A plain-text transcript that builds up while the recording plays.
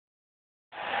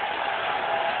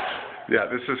Yeah,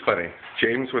 this is funny.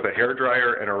 James with a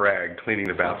hairdryer and a rag cleaning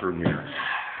the bathroom mirror.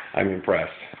 I'm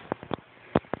impressed.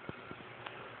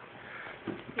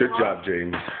 Good job,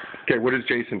 James. Okay, what is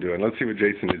Jason doing? Let's see what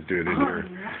Jason is doing in here.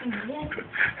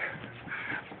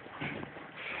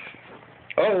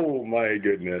 Oh my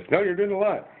goodness. No, you're doing a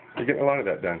lot. You're getting a lot of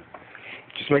that done.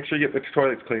 Just make sure you get the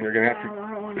toilets clean. You're going to have to...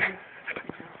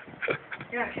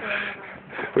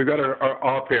 We've got our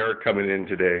au pair coming in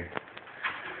today.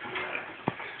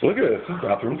 Look at this. This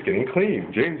bathroom's getting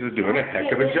clean. James is doing a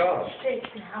heck of a job.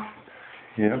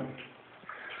 Yeah.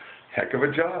 Heck of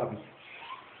a job.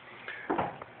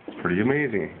 Pretty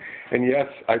amazing. And yes,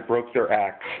 I broke their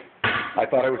axe. I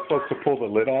thought I was supposed to pull the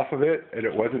lid off of it, and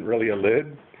it wasn't really a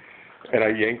lid. And I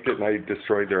yanked it and I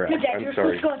destroyed their axe. I'm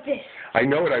sorry. I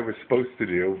know what I was supposed to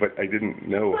do, but I didn't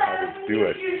know how to do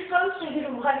it. You're supposed to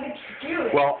do what to do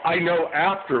it. Well, I know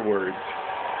afterwards.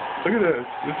 Look at this.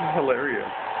 This is hilarious.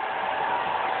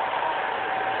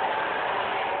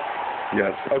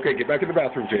 Yes. Okay, get back in the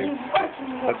bathroom, James.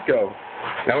 Let's go.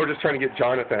 Now we're just trying to get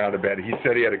Jonathan out of bed. He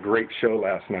said he had a great show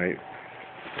last night.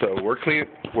 So we're cleaning.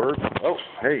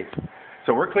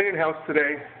 So we're cleaning house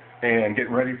today and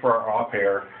getting ready for our au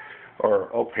pair,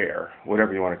 or au pair,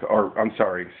 whatever you want to call. Or I'm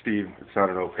sorry, Steve. It's not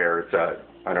an au pair. It's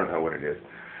I don't know what it is.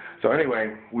 So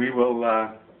anyway, we will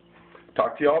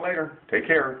talk to you all later. Take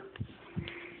care.